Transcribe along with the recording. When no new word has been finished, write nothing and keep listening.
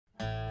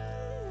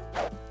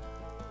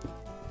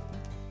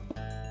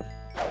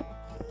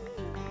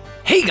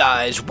Hey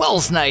guys,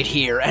 Welsknight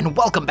here, and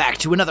welcome back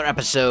to another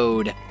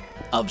episode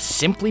of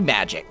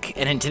SimplyMagic.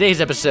 And in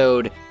today's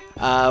episode,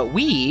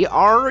 we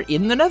are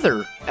in the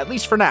Nether, at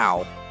least for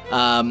now.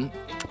 I'm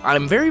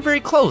very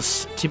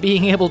close to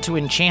being able to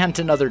enchant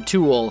another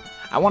tool.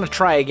 I want to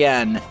try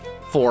again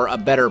for a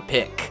better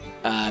pick,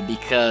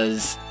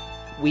 because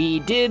we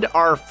did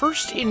our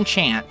first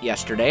enchant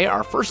yesterday,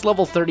 our first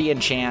level 30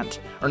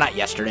 enchant, or not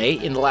yesterday,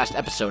 in the last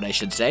episode, I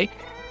should say.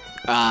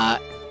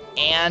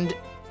 And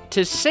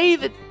to say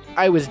that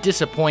I was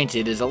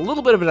disappointed is a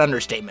little bit of an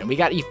understatement. We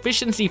got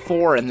efficiency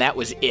 4 and that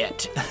was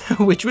it,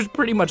 which was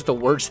pretty much the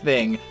worst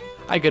thing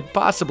I could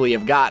possibly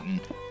have gotten.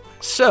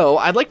 So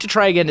I'd like to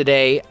try again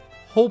today.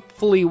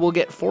 Hopefully we'll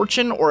get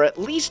fortune or at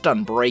least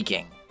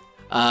unbreaking.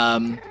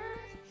 And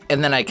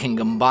then I can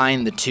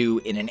combine the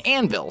two in an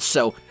anvil.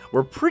 So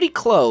we're pretty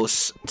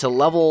close to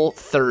level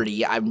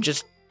 30. I'm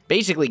just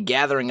basically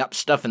gathering up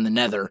stuff in the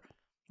Nether,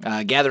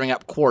 gathering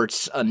up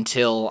quartz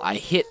until I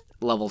hit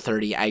level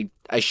 30. I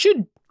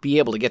should be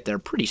able to get there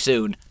pretty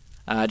soon.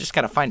 Just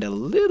gotta find a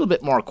little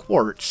bit more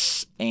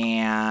quartz,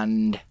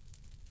 and...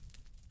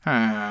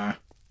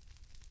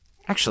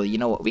 Actually, you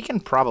know what? We can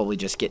probably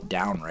just get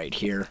down right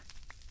here.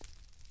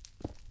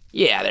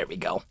 Yeah, there we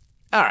go.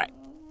 Alright.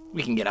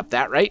 We can get up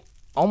that, right?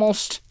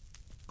 Almost.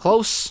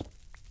 Close.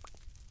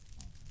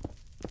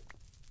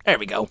 There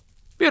we go.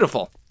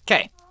 Beautiful.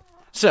 Okay.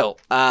 So,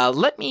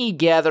 let me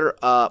gather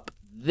up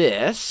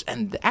this,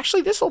 and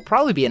actually this will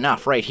probably be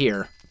enough right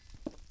here.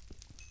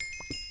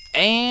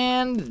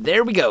 And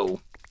there we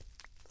go.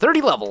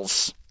 30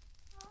 levels.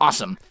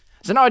 Awesome.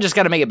 So now I just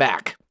got to make it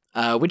back,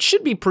 which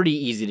should be pretty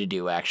easy to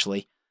do,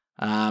 actually.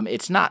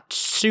 It's not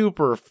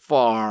super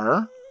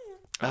far.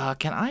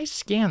 Can I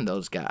scan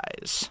those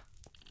guys?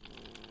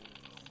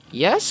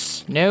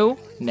 Yes? No?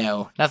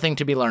 No. Nothing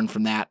to be learned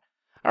from that.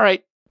 All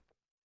right.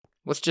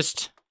 Let's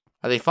just...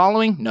 Are they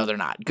following? No, they're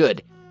not.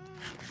 Good.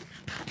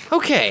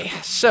 Okay,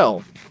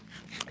 so...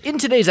 In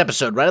today's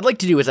episode, what I'd like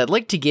to do is I'd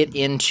like to get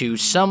into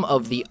some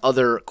of the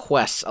other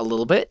quests a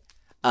little bit.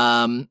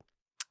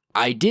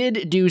 I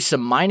did do some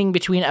mining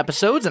between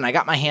episodes, and I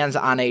got my hands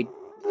on a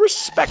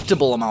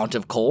respectable amount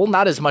of coal.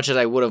 Not as much as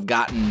I would have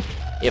gotten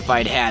if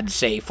I'd had,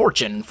 say,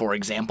 fortune, for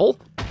example.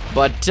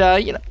 But,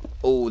 you know...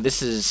 Oh,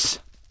 this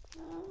is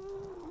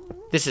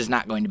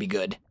not going to be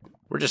good.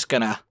 We're just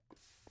gonna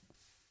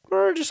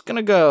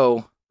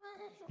go...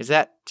 Is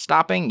that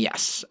stopping?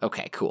 Yes.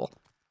 Okay, cool.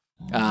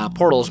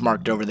 Portal's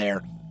marked over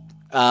there.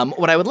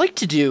 What I would like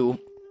to do...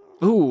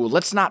 Ooh,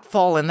 let's not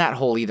fall in that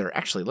hole either.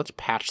 Actually, let's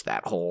patch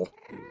that hole.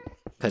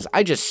 Because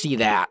I just see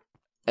that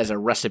as a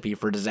recipe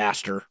for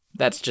disaster.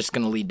 That's just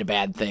going to lead to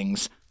bad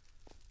things.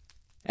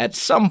 At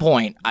some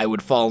point, I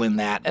would fall in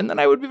that, and then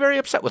I would be very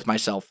upset with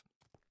myself.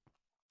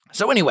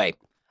 So anyway,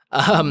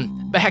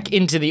 back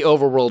into the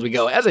overworld we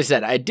go. As I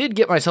said, I did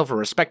get myself a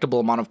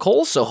respectable amount of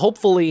coal, so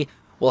hopefully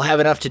we'll have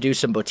enough to do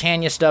some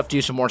Botania stuff,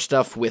 do some more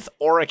stuff with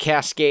Aura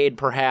Cascade,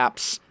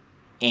 perhaps,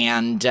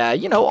 and,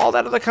 you know, all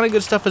that other kind of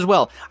good stuff as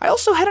well. I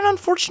also had an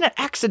unfortunate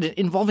accident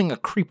involving a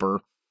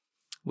creeper,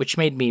 which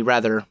made me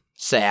rather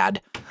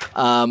sad.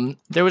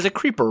 There was a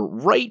creeper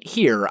right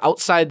here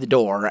outside the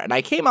door, and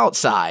I came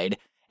outside,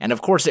 and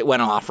of course it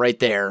went off right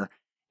there,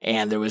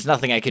 and there was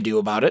nothing I could do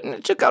about it, and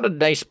it took out a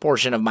nice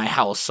portion of my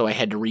house, so I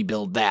had to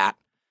rebuild that.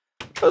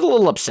 I was a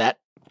little upset,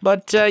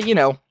 but, you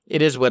know,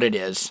 it is what it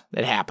is.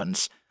 It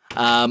happens.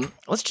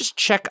 Let's just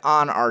check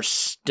on our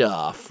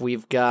stuff.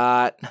 We've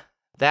got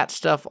that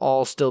stuff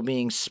all still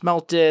being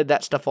smelted,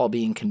 that stuff all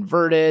being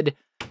converted,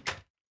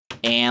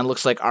 and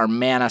looks like our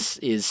mana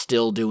is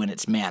still doing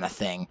its mana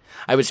thing.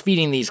 I was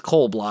feeding these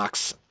coal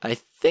blocks. I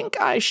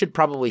think I should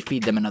probably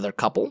feed them another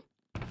couple.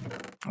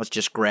 Let's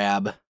just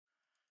grab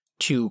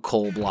 2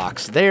 coal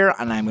blocks there,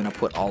 and I'm going to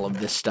put all of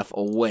this stuff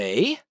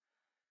away.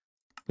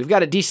 We've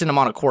got a decent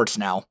amount of quartz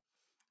now.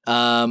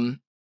 And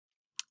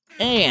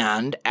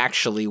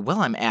actually, while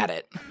I'm at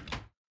it,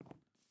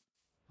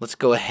 let's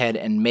go ahead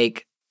and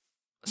make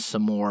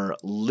some more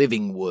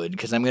living wood,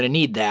 because I'm going to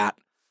need that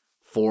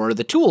for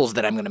the tools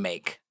that I'm going to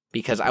make,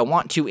 because I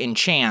want to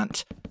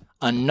enchant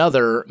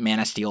another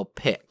Mana Steel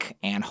pick,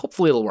 and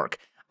hopefully it'll work.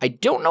 I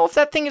don't know if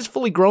that thing is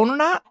fully grown or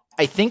not.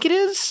 I think it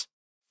is.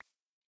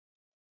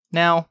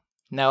 No,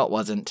 it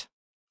wasn't.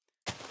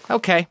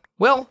 Okay,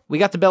 well, we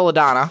got the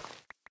Belladonna.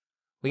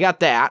 We got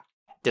that.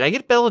 Did I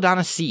get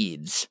Belladonna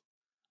seeds?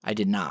 I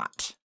did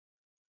not.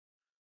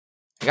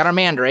 I got our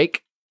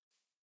Mandrake.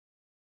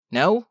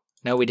 No,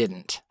 we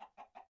didn't.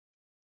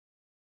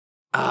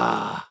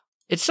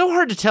 It's so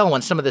hard to tell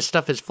when some of this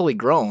stuff is fully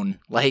grown.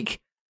 Like,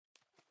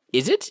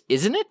 is it?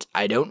 Isn't it?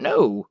 I don't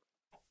know.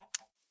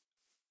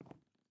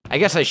 I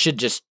guess I should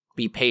just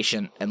be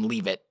patient and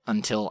leave it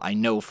until I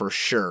know for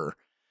sure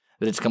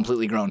that it's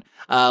completely grown.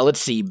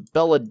 Let's see.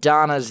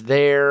 Belladonna's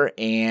there,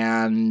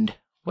 and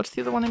what's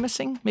the other one I'm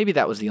missing? Maybe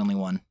that was the only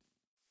one.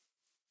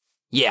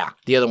 Yeah,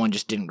 the other one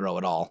just didn't grow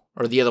at all.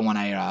 Or the other one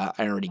I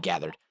already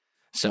gathered.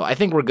 So I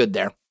think we're good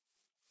there.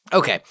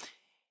 Okay.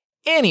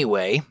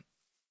 Anyway,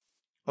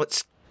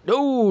 let's...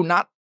 No,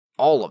 not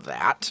all of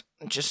that.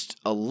 Just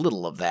a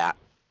little of that.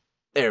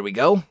 There we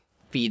go.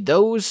 feed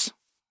those.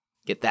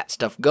 Get that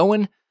stuff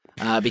going.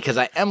 Because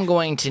I am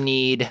going to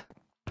need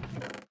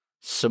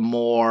some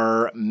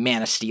more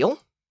mana steel.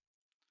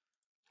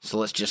 So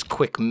let's just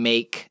quick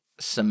make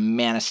some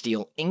mana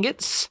steel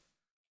ingots.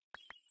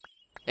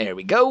 There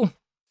we go.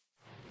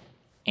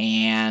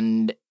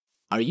 And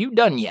are you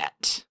done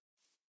yet?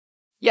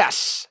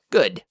 Yes,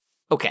 good.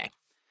 Okay.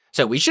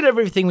 So we should have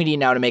everything we need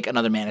now to make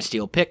another mana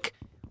steel pick.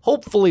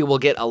 Hopefully we'll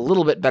get a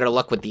little bit better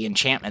luck with the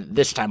enchantment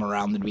this time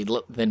around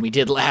than we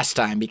did last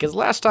time, because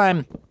last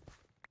time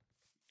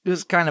it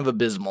was kind of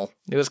abysmal.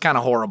 It was kind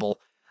of horrible.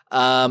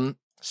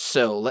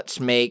 So let's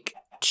make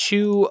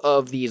 2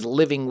 of these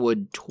living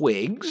wood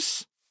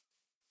twigs.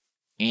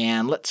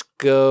 And let's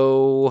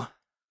go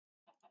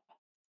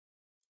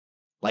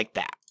like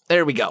that.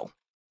 There we go.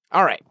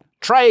 All right,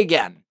 try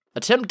again.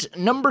 Attempt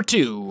number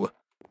 2.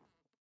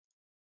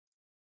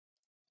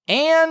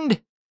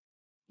 And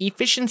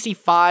efficiency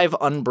 5,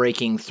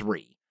 unbreaking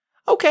 3.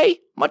 Okay,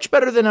 much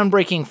better than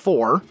unbreaking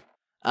 4.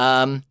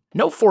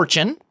 No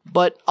fortune,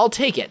 but I'll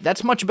take it.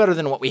 That's much better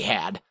than what we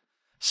had.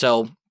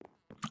 So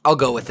I'll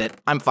go with it.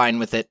 I'm fine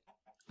with it.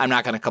 I'm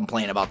not going to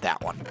complain about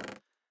that one.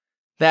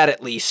 That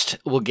at least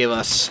will give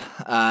us,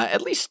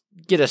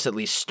 get us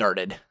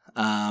started.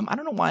 I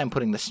don't know why I'm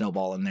putting the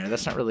snowball in there.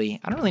 That's not really,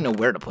 I don't really know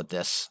where to put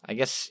this. I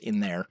guess in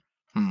there.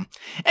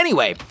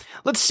 Anyway,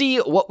 let's see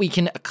what we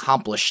can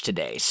accomplish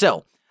today.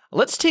 So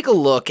let's take a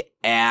look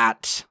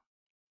at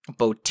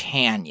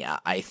Botania,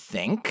 I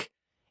think.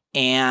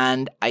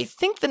 And I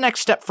think the next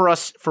step for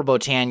us for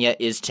Botania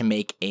is to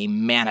make a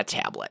mana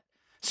tablet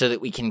so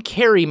that we can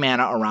carry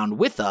mana around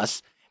with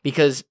us,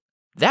 because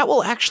that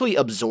will actually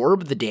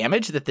absorb the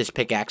damage that this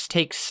pickaxe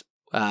takes,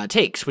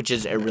 which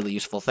is a really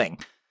useful thing.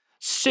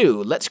 So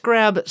let's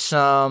grab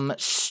some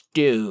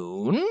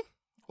stone,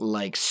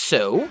 like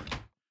so,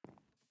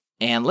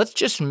 and let's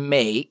just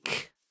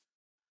make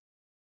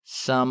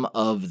some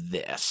of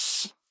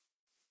this.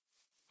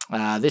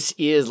 This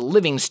is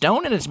living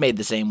stone, and it's made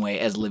the same way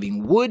as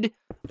living wood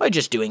by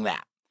just doing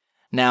that.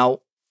 Now,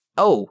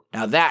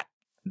 now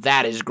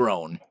that is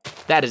grown.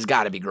 That has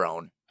got to be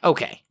grown.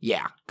 Okay,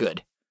 yeah,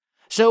 good.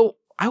 So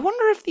I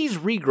wonder if these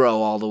regrow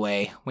all the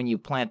way when you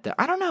plant them.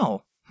 I don't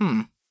know.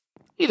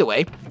 Either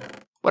way,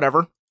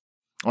 whatever.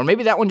 Or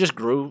maybe that one just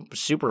grew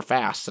super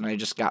fast and I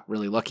just got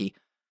really lucky.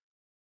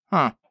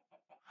 I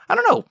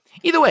don't know.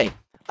 Either way,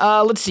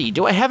 let's see.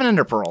 Do I have an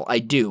ender pearl? I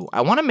do.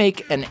 I want to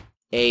make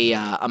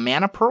a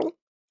mana pearl,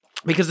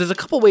 because there's a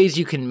couple ways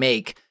you can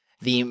make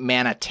the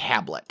mana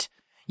tablet.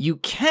 You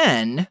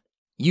can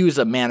use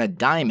a mana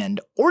diamond,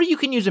 or you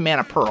can use a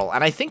mana pearl,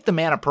 and I think the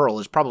mana pearl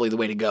is probably the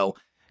way to go,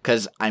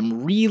 because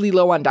I'm really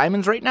low on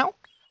diamonds right now,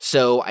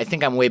 so I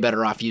think I'm way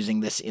better off using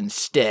this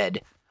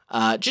instead,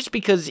 just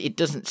because it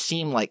doesn't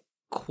seem like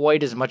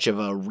quite as much of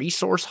a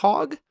resource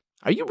hog.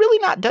 Are you really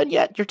not done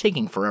yet? You're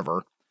taking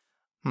forever.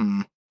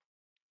 I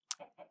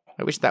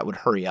wish that would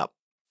hurry up.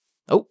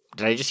 Oh,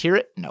 did I just hear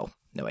it? No,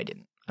 I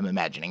didn't. I'm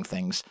imagining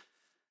things.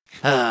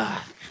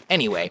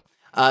 Anyway,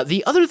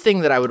 the other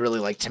thing that I would really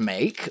like to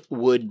make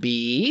would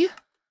be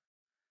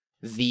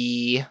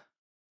the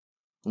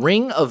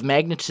Ring of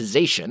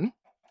Magnetization,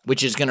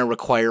 which is going to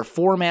require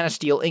 4 mana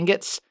steel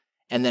ingots,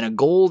 and then a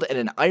gold and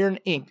an iron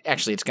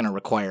Actually, it's going to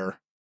require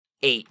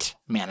 8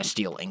 mana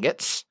steel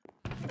ingots,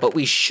 but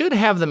we should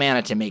have the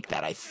mana to make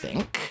that, I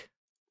think.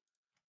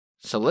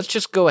 So let's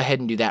just go ahead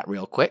and do that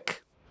real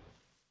quick.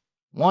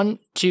 1,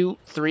 2,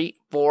 3,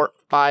 4,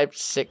 5,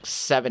 6,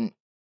 7.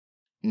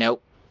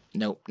 Nope,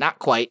 not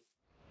quite.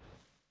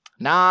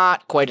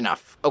 Not quite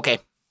enough. Okay,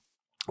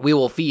 we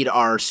will feed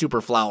our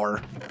super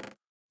flower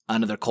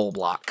another coal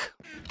block.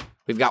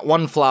 We've got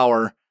 1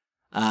 flower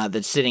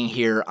that's sitting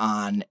here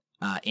on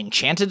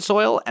enchanted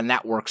soil, and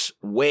that works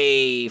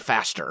way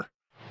faster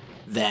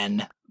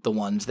than the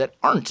ones that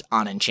aren't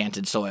on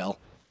enchanted soil.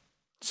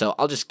 So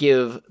I'll just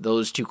give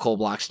those 2 coal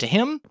blocks to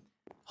him.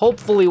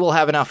 Hopefully we'll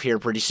have enough here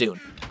pretty soon.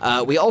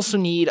 We also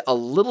need a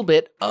little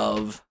bit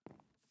of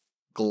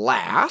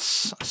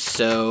glass,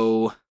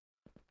 so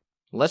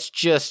let's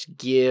just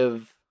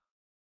give...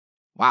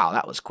 Wow,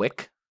 that was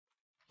quick.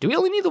 Do we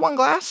only need the 1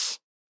 glass?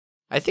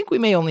 I think we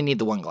may only need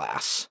the 1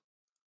 glass.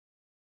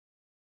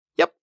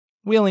 Yep,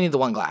 we only need the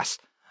 1 glass.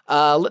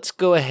 Let's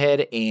go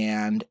ahead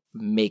and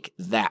make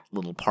that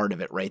little part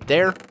of it right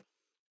there.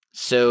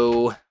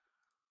 So,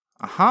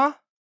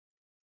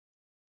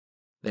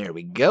 there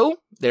we go.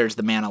 There's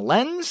the mana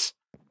lens.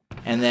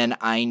 And then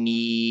I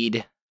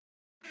need...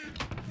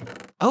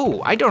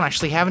 Oh, I don't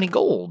actually have any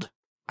gold.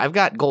 I've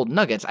got gold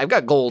nuggets. I've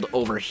got gold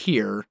over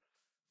here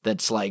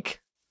that's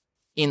like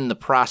in the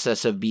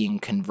process of being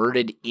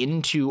converted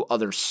into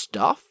other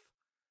stuff.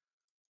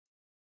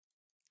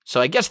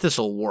 So I guess this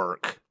will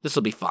work. This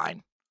will be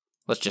fine.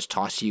 Let's just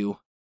toss you.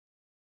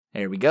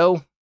 There we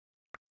go.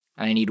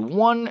 And I need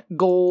 1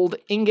 gold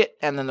ingot,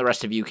 and then the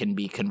rest of you can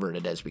be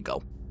converted as we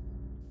go.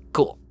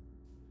 Cool.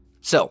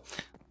 So,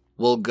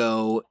 we'll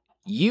go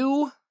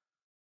you,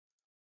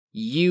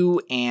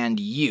 and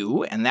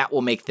you, and that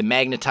will make the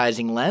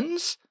magnetizing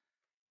lens.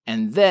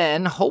 And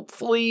then,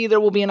 hopefully, there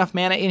will be enough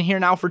mana in here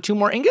now for 2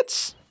 more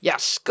ingots.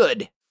 Yes,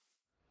 good.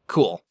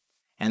 cool.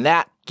 And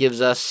that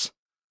gives us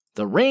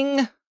the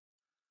Ring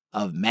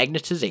of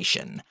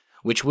Magnetization,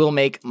 which will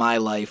make my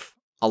life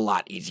a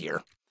lot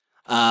easier.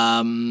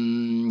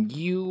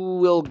 You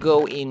will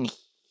go in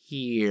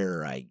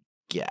here, I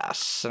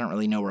guess. I don't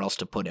really know where else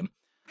to put him.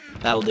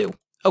 That'll do.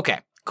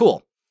 Okay,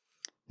 cool.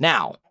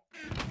 Now,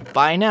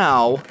 by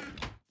now,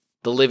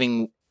 the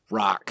living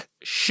rock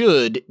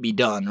should be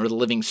done, or the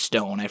living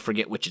stone. I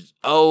forget which is...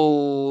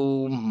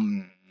 Oh,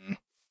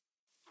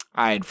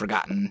 I had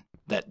forgotten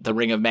that the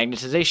Ring of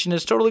Magnetization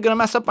is totally going to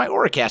mess up my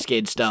Aura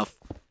Cascade stuff.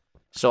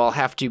 So I'll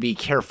have to be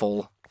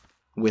careful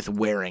with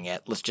wearing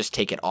it. Let's just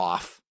take it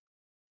off.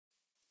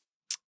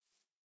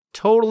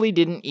 Totally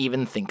didn't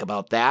even think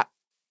about that.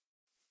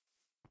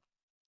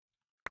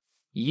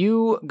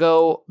 You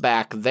go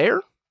back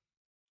there.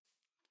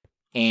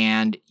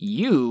 And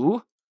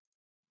you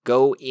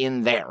go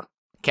in there.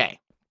 Okay.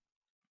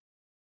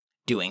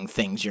 Doing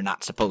things you're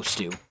not supposed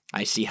to.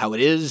 I see how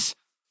it is.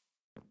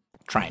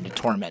 Trying to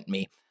torment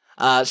me.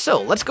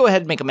 So, let's go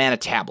ahead and make a mana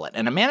tablet.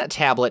 And a mana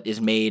tablet is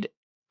made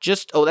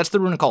just... Oh, that's the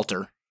runic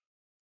altar.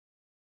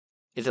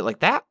 Is it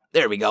like that?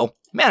 There we go.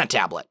 Mana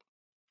tablet.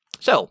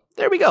 So,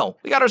 there we go.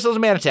 We got ourselves a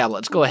mana tablet.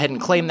 Let's go ahead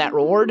and claim that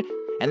reward.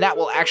 And that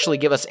will actually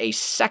give us a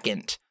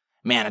second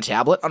mana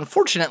tablet.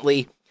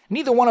 Unfortunately,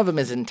 neither one of them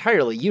is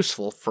entirely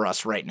useful for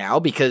us right now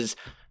because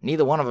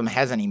neither one of them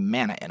has any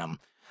mana in them.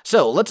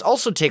 So, let's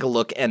also take a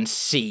look and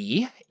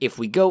see if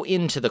we go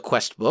into the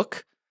quest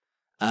book.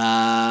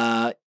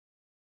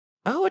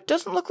 Oh, it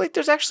doesn't look like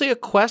there's actually a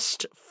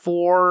quest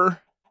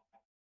for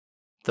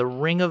the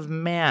Ring of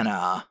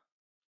Mana.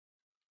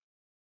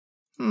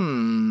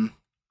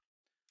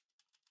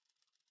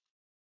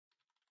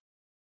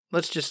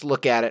 Let's just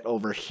look at it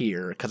over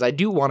here, because I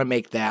do want to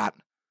make that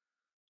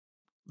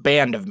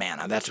Band of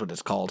Mana. That's what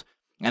it's called.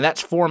 And that's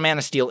 4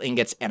 Mana Steel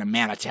Ingots and a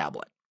Mana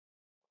Tablet.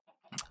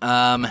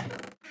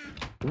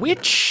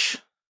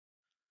 Which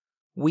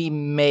we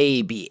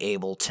may be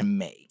able to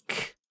make.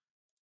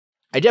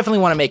 I definitely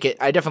want to make it.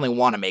 I definitely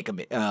want to make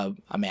a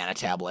Mana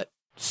Tablet.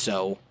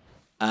 So,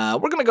 we're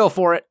going to go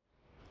for it.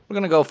 We're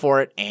going to go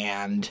for it,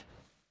 and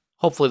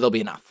hopefully there'll be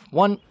enough.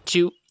 1,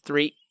 2,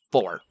 3,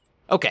 4.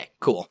 Okay,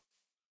 cool.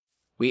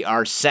 We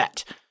are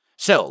set.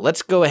 So,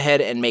 let's go ahead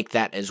and make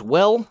that as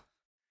well.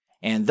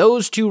 And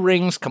those 2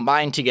 rings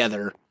combined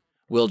together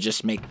will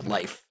just make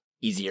life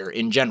easier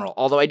in general.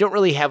 Although I don't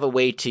really have a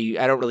way to...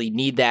 I don't really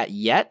need that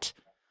yet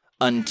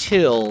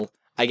until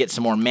I get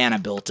some more mana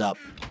built up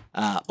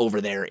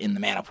over there in the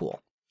mana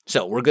pool.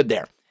 So, we're good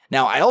there.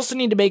 Now, I also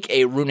need to make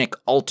a runic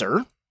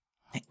altar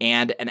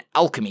and an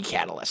alchemy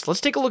catalyst.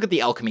 Let's take a look at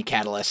the alchemy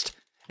catalyst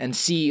and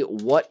see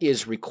what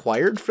is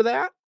required for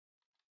that.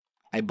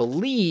 I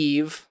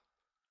believe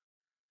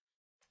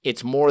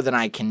it's more than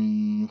I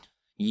can...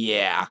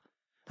 Yeah.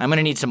 I'm going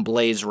to need some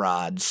blaze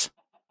rods.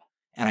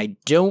 And I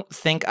don't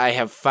think I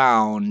have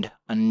found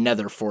a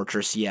nether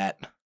fortress yet.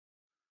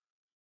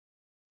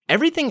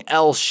 Everything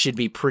else should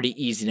be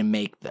pretty easy to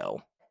make,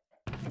 though.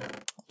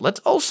 Let's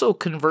also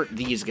convert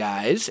these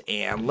guys,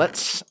 and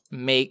let's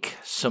make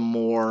some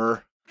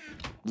more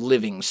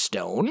living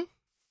stone.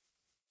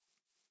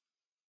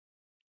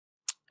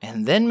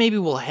 And then maybe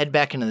we'll head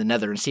back into the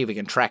nether and see if we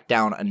can track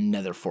down a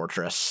nether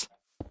fortress.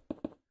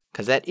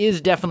 Because that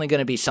is definitely going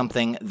to be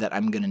something that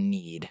I'm going to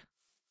need.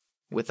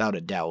 Without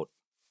a doubt.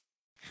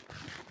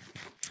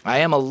 I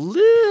am a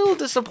little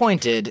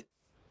disappointed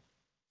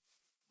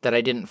that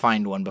I didn't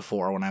find one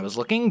before when I was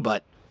looking,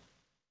 but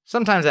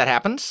sometimes that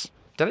happens.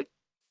 Did I?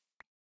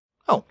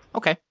 Oh,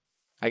 okay.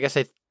 I guess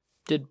I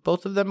did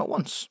both of them at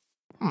once.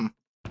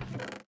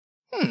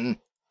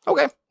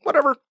 Okay,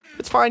 whatever.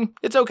 It's fine.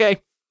 It's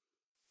okay.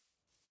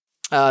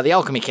 The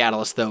alchemy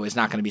catalyst, though, is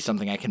not going to be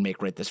something I can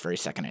make right this very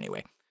second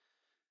anyway.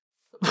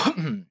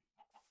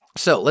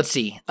 So, let's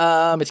see.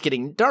 It's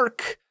getting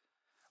dark.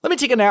 Let me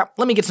take a nap.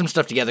 Let me get some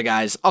stuff together,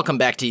 guys. I'll come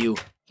back to you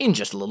in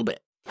just a little bit.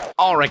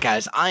 Alright,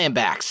 guys, I am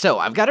back. So,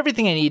 I've got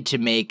everything I need to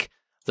make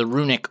the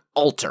runic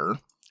altar,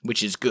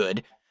 which is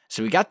good.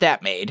 So, we got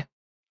that made.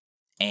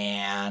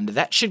 And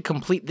that should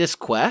complete this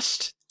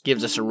quest.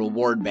 Gives us a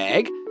reward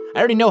bag. I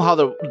already know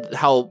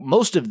how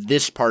most of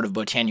this part of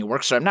Botania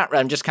works, so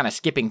I'm just kind of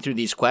skipping through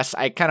these quests.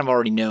 I kind of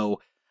already know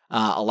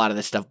a lot of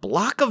this stuff.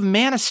 Block of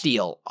Mana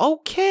Steel.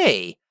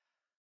 Okay.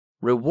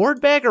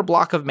 Reward bag or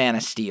block of Mana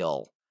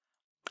Steel?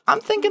 I'm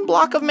thinking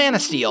block of Mana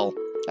Steel.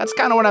 That's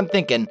kind of what I'm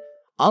thinking.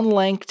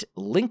 Unlinked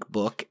link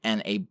book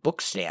and a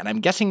book stand.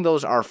 I'm guessing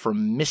those are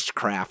from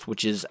Mistcraft,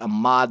 which is a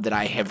mod that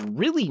I have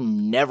really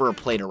never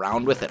played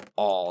around with at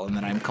all, and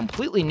that I'm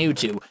completely new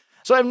to.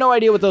 So I have no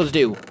idea what those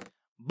do.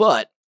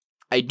 But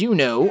I do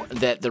know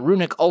that the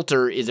runic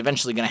altar is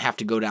eventually going to have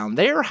to go down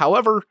there.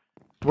 However,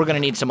 we're going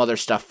to need some other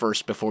stuff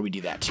first before we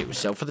do that too.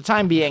 So for the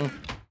time being,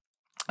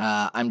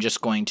 I'm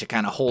just going to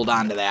kind of hold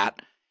on to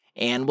that,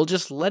 and we'll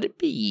just let it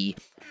be.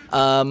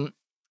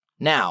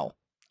 Now,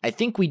 I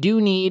think we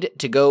do need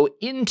to go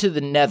into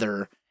the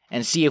nether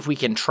and see if we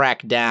can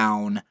track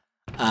down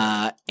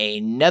a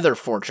nether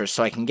fortress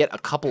so I can get a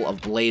couple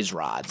of blaze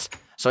rods.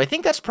 So I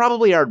think that's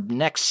probably our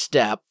next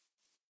step.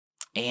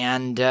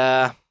 And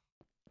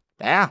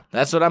Yeah,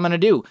 that's what I'm going to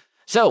do.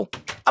 So,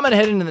 I'm going to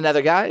head into the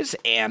Nether, guys,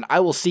 and I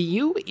will see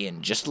you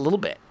in just a little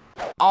bit.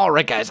 All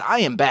right, guys, I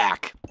am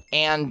back,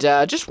 and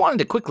just wanted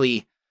to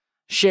quickly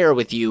share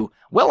with you,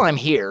 while I'm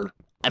here,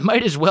 I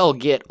might as well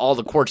get all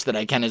the quartz that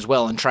I can as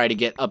well and try to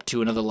get up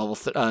to another level,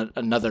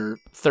 another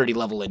 30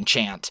 level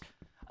enchant.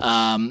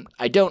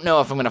 I don't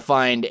know if I'm going to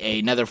find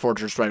a Nether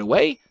fortress right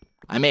away.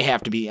 I may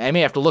have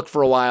to look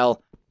for a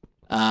while,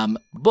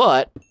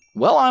 but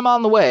while I'm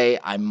on the way,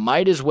 I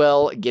might as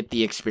well get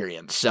the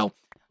experience. So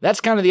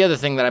that's kind of the other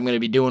thing that I'm going to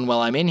be doing while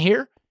I'm in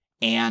here.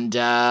 And,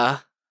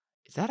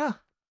 is that a...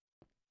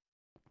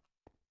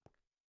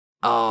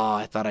 Oh,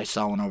 I thought I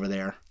saw one over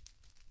there.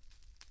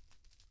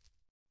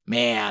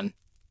 Man,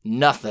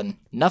 nothing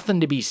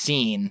to be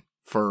seen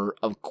for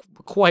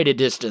quite a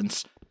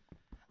distance.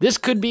 This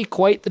could be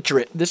quite the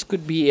trip. This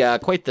could be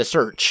quite the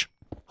search.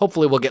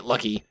 Hopefully we'll get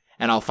lucky,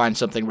 and I'll find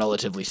something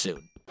relatively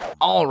soon.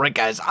 Alright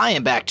guys, I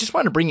am back. Just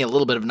wanted to bring you a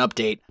little bit of an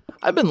update.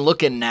 I've been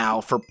looking now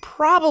for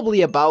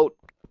probably about,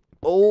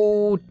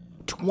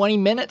 20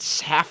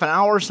 minutes, half an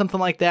hour, something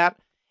like that.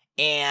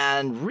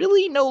 And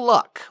really no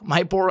luck.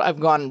 I've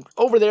gone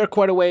over there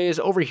quite a ways,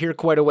 over here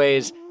quite a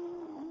ways.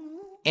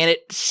 And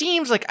it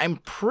seems like I'm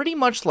pretty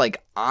much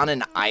like on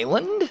an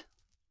island.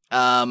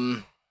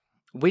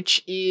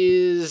 Which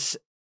is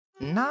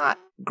not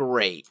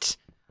great.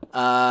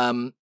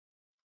 Can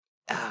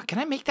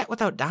I make that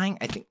without dying?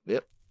 I think,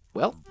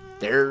 well,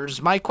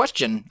 there's my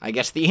question. I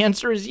guess the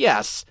answer is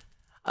yes.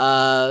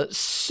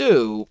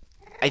 So,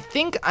 I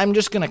think I'm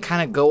just going to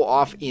kind of go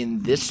off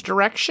in this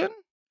direction.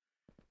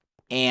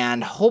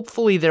 And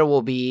hopefully there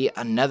will be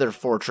another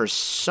fortress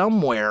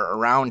somewhere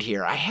around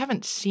here. I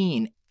haven't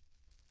seen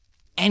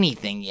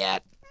anything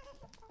yet.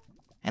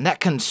 And that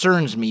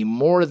concerns me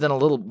more than a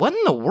little. What in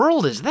the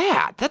world is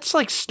that? That's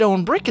like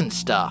stone brick and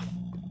stuff.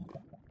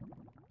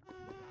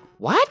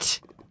 What?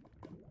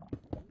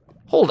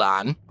 Hold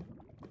on.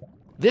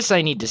 This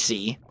I need to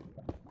see.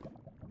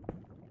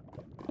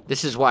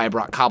 This is why I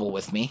brought cobble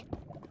with me.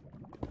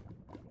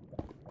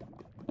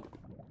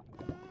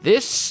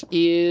 This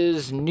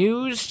is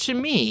news to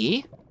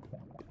me.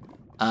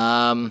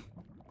 I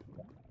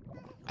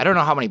don't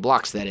know how many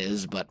blocks that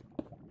is, but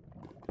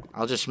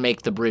I'll just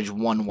make the bridge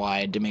 1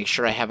 wide to make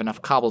sure I have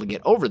enough cobble to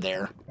get over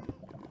there.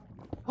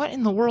 What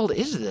in the world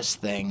is this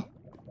thing?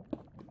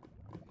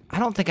 I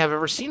don't think I've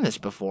ever seen this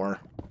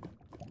before.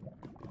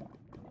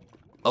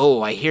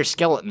 Oh, I hear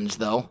skeletons,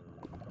 though.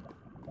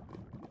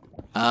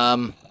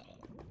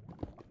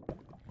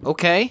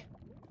 Okay.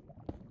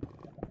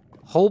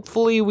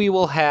 Hopefully we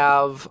will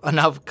have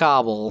enough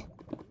cobble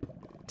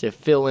to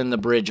fill in the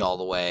bridge all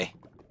the way.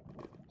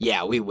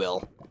 Yeah, we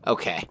will.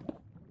 Okay.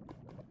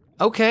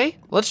 Okay,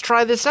 let's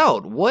try this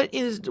out. What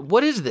is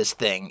this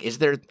thing?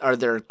 Are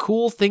there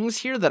cool things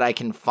here that I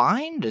can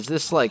find? Is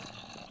this like...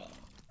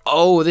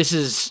 Oh, this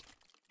is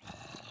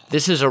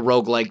a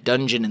roguelike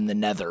dungeon in the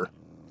Nether.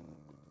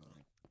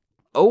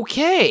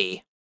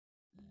 Okay.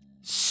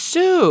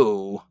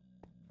 So,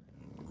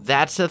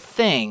 that's a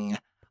thing.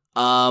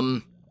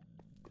 I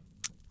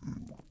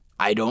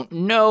don't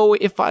know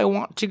if I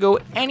want to go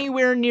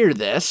anywhere near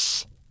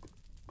this,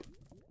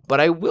 but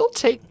I will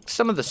take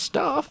some of the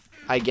stuff,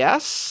 I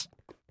guess.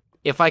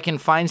 If I can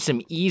find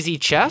some easy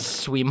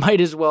chests, we might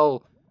as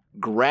well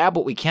grab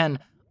what we can.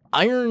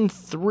 Iron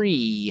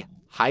 3,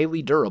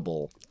 highly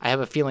durable. I have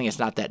a feeling it's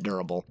not that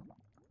durable.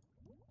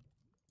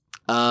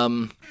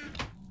 Oh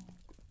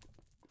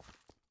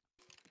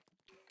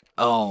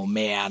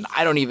man,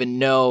 I don't even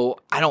know.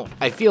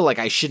 I feel like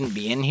I shouldn't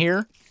be in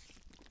here.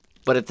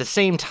 But at the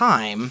same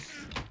time,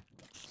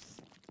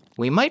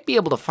 we might be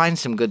able to find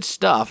some good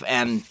stuff,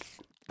 and,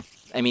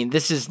 I mean,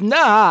 this is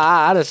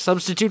not a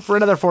substitute for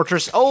another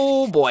fortress.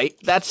 Oh boy,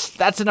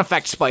 that's an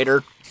effect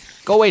spider.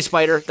 Go away,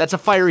 spider. That's a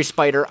fiery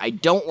spider. I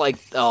don't like,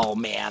 oh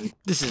man,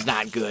 this is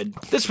not good.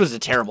 This was a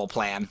terrible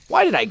plan.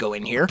 Why did I go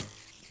in here?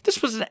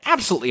 This was an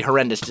absolutely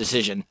horrendous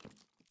decision.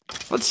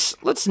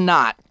 Let's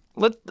not,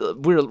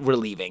 we're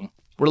leaving.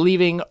 We're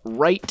leaving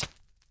right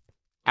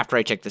after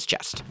I check this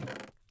chest.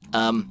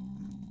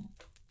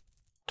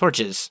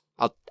 Torches.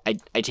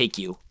 I take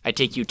you. I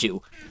take you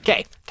too.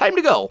 Okay, time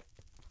to go.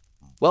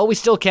 Well, we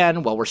still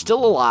can, while we're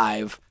still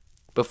alive,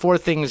 before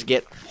things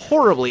get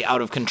horribly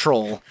out of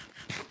control.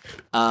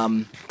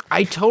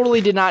 I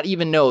totally did not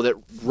even know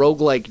that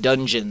roguelike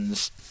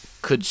dungeons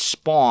could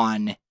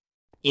spawn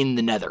in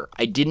the Nether.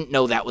 I didn't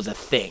know that was a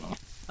thing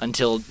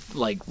until,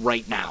 like,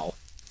 right now.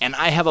 And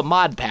I have a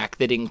mod pack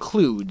that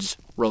includes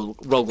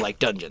roguelike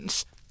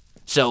dungeons.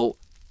 So,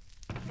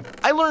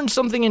 I learned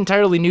something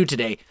entirely new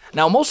today.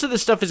 Now, most of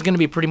this stuff is going to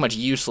be pretty much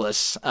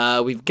useless.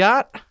 We've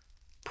got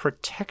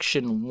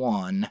Protection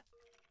 1.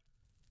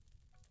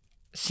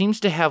 Seems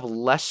to have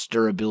less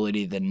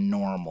durability than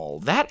normal.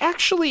 That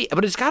actually,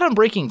 but it's got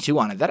Unbreaking 2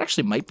 on it. That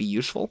actually might be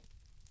useful.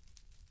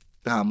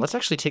 Let's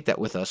actually take that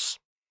with us.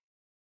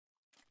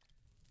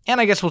 And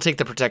I guess we'll take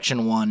the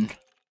Protection 1.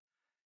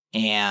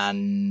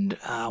 And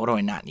what do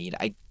I not need?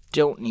 I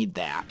don't need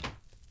that.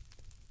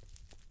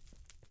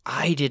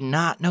 I did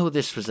not know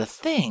this was a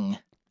thing.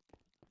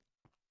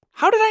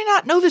 How did I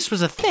not know this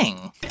was a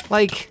thing?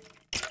 Like,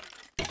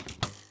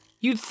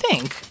 you'd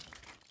think.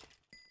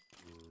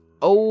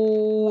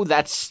 Oh,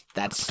 that's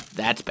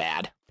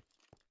bad.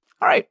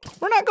 All right,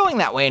 we're not going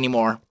that way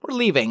anymore. We're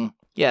leaving.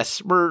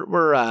 Yes,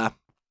 we're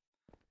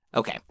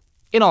okay.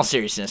 In all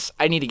seriousness,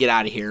 I need to get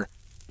out of here,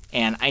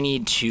 and I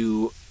need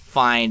to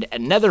find a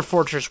nether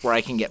fortress where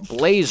I can get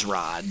blaze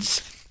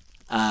rods,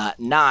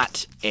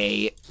 not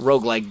a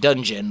roguelike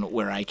dungeon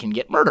where I can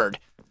get murdered.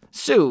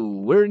 So,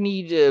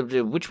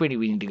 which way do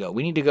we need to go?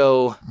 We need to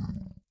go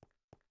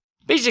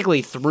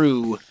basically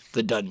through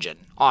the dungeon.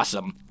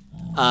 Awesome.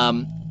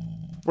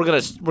 We're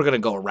gonna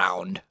go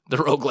around the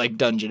roguelike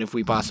dungeon if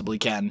we possibly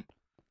can,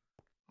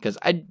 because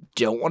I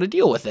don't want to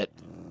deal with it.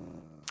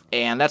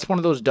 And that's one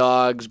of those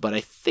dogs, but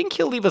I think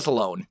he'll leave us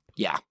alone.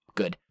 Yeah,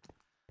 good.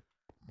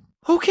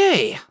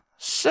 Okay,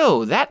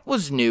 so that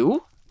was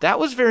new. That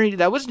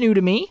was new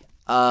to me.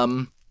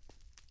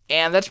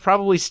 And that's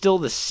probably still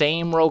the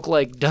same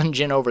roguelike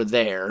dungeon over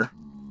there.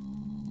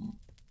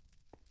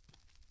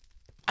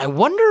 I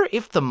wonder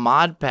if the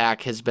mod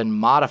pack has been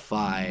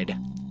modified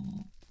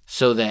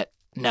so that,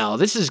 no,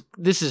 this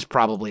is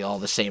probably all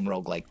the same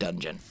roguelike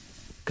dungeon.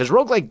 Because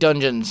roguelike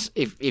dungeons,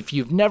 if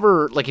you've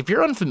never, like, if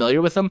you're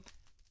unfamiliar with them,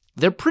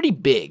 they're pretty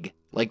big.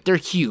 Like, they're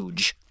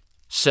huge.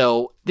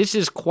 So, this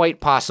is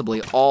quite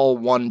possibly all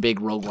one big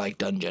roguelike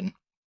dungeon.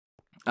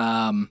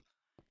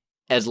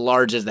 As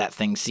large as that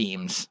thing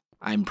seems,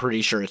 I'm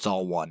pretty sure it's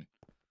all one.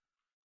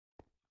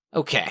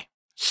 Okay,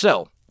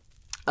 so,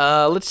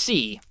 let's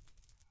see.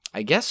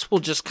 I guess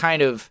we'll just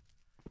kind of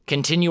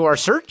continue our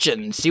search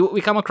and see what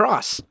we come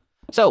across.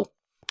 So,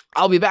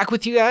 I'll be back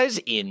with you guys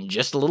in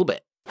just a little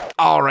bit.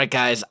 Alright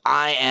guys,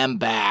 I am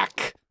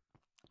back.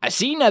 I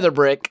see nether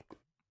brick.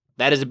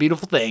 That is a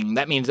beautiful thing.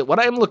 That means that what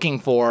I am looking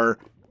for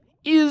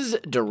is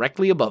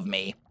directly above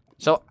me.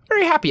 So, I'm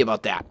very happy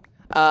about that.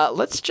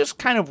 Let's just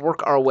kind of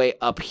work our way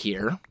up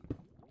here.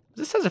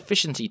 This has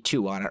efficiency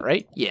 2 on it,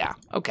 right? Yeah,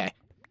 okay.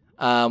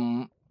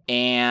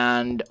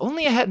 And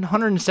only had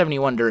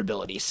 171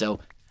 durability,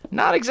 so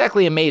not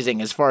exactly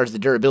amazing as far as the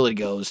durability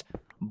goes,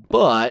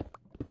 but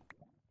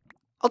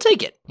I'll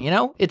take it, you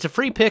know? It's a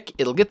free pick,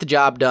 it'll get the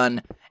job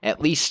done,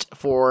 at least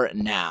for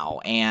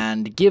now.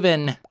 And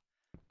given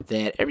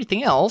that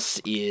everything else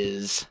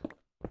is,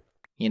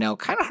 you know,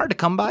 kind of hard to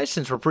come by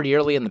since we're pretty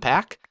early in the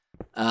pack,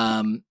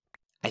 I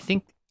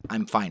think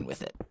I'm fine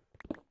with it.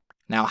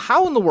 Now,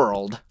 how in the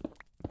world,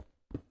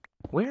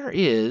 where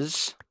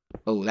is,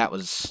 oh, that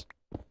was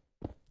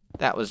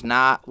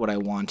not what I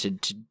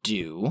wanted to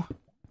do.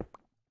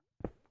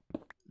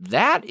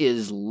 That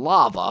is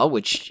lava,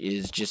 which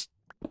is just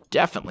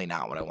definitely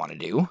not what I want to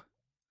do.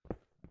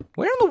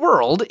 Where in the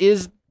world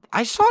is,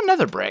 I saw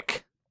nether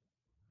brick.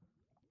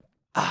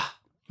 Ah,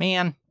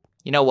 man,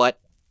 you know what?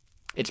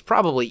 It's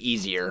probably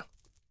easier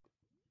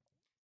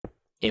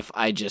if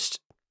I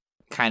just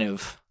kind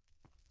of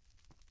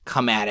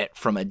come at it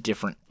from a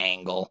different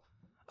angle.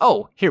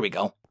 Oh, here we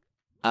go.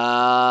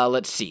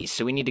 Let's see.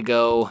 So we need to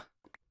go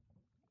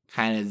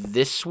kind of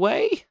this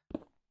way.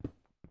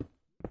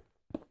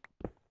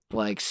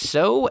 Like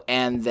so,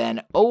 and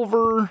then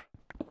over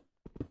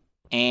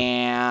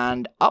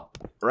and up,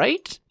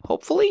 right?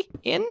 Hopefully,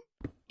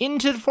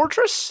 into the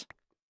fortress.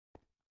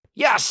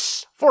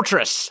 Yes,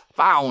 fortress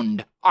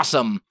found.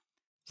 Awesome.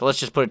 So let's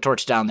just put a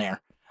torch down there.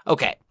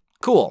 Okay,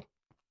 cool.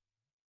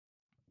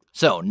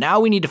 So now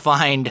we need to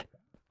find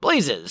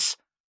blazes.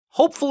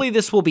 Hopefully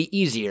this will be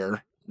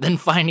easier than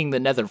finding the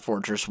nether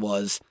fortress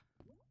was.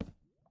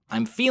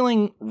 I'm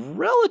feeling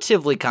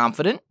relatively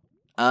confident.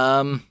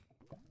 Let's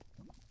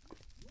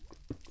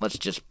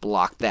just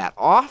block that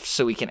off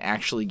so we can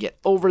actually get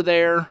over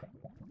there.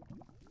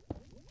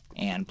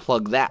 And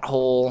plug that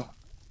hole.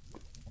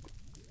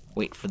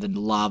 Wait for the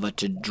lava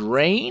to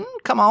drain.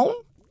 Come on.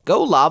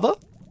 Go, lava.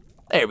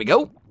 There we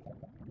go.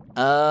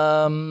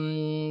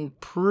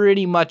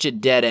 Pretty much a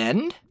dead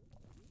end.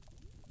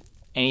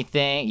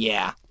 Anything?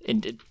 Yeah,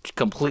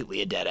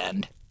 completely a dead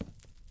end.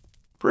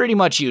 Pretty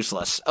much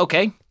useless.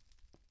 Okay.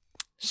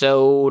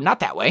 So, not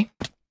that way.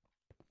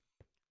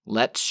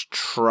 Let's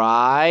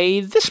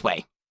try this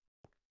way.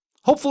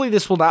 Hopefully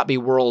this will not be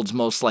world's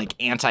most, like,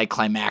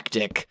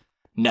 anticlimactic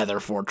nether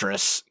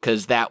fortress,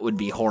 because that would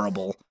be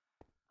horrible.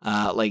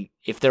 Like,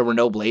 if there were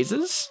no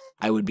blazes,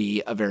 I would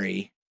be a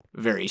very,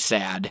 very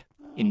sad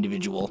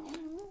individual.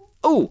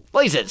 Oh,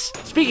 blazes!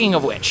 Speaking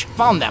of which,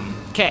 found them.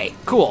 Okay,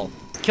 cool.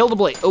 Killed a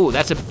blaze. Oh,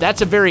 that's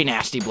a very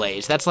nasty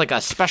blaze. That's like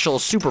a special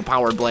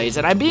superpowered blaze,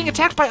 and I'm being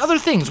attacked by other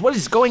things. What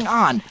is going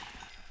on?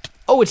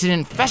 Oh, it's an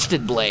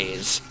infested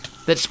blaze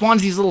that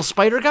spawns these little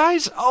spider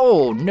guys?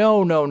 Oh,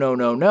 no, no, no,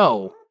 no,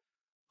 no.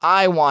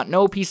 I want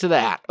no piece of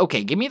that.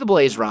 Okay, give me the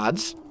blaze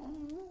rods.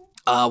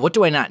 What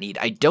do I not need?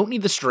 I don't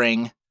need the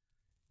string,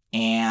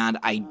 and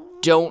I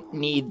don't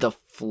need the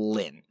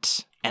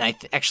flint. And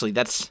actually,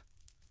 that's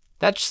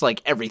just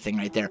like everything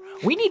right there.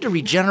 We need to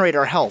regenerate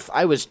our health.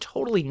 I was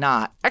totally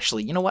not.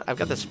 Actually, you know what? I've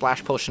got the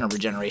splash potion of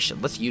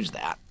regeneration. Let's use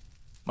that.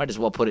 Might as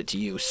well put it to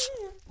use.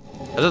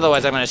 Because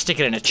otherwise, I'm going to stick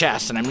it in a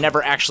chest, and I'm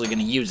never actually going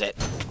to use it.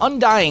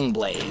 Undying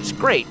blaze.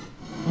 Great.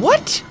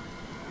 What?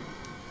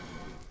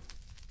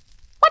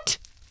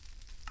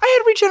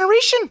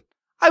 regeneration?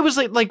 I was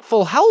like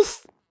full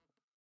health.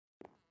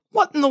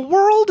 What in the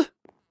world?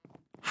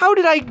 How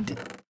did I...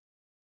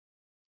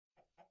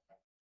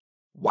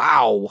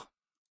 Wow.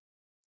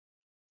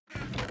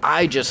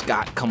 I just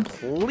got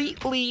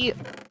completely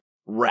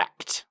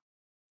wrecked.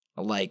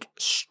 Like,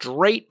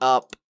 straight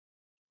up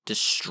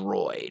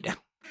destroyed.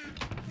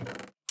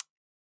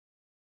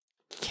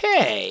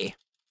 Okay.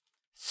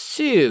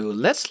 So,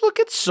 let's look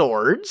at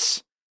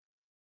swords.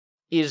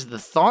 Is the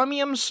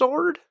Thaumium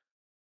sword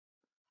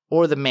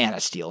or the Mana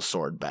Steel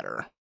sword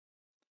better?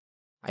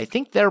 I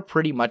think they're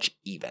pretty much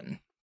even.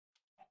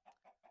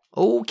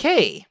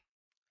 Okay.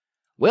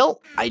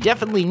 Well, I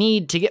definitely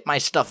need to get my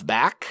stuff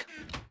back.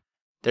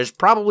 There's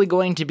probably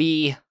going to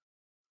be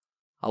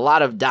a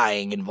lot of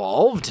dying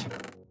involved.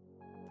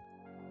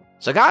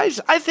 So guys,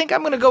 I think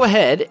I'm going to go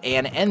ahead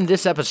and end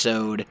this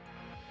episode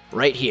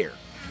right here.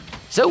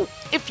 So,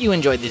 if you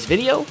enjoyed this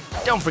video,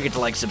 don't forget to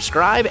like,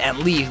 subscribe, and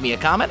leave me a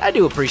comment. I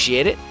do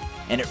appreciate it,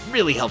 and it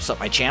really helps out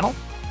my channel.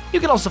 You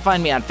can also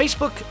find me on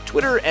Facebook,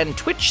 Twitter, and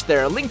Twitch.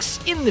 There are links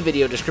in the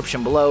video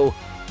description below,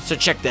 so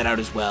check that out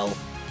as well.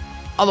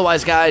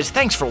 Otherwise, guys,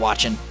 thanks for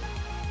watching,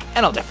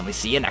 and I'll definitely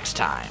see you next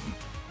time.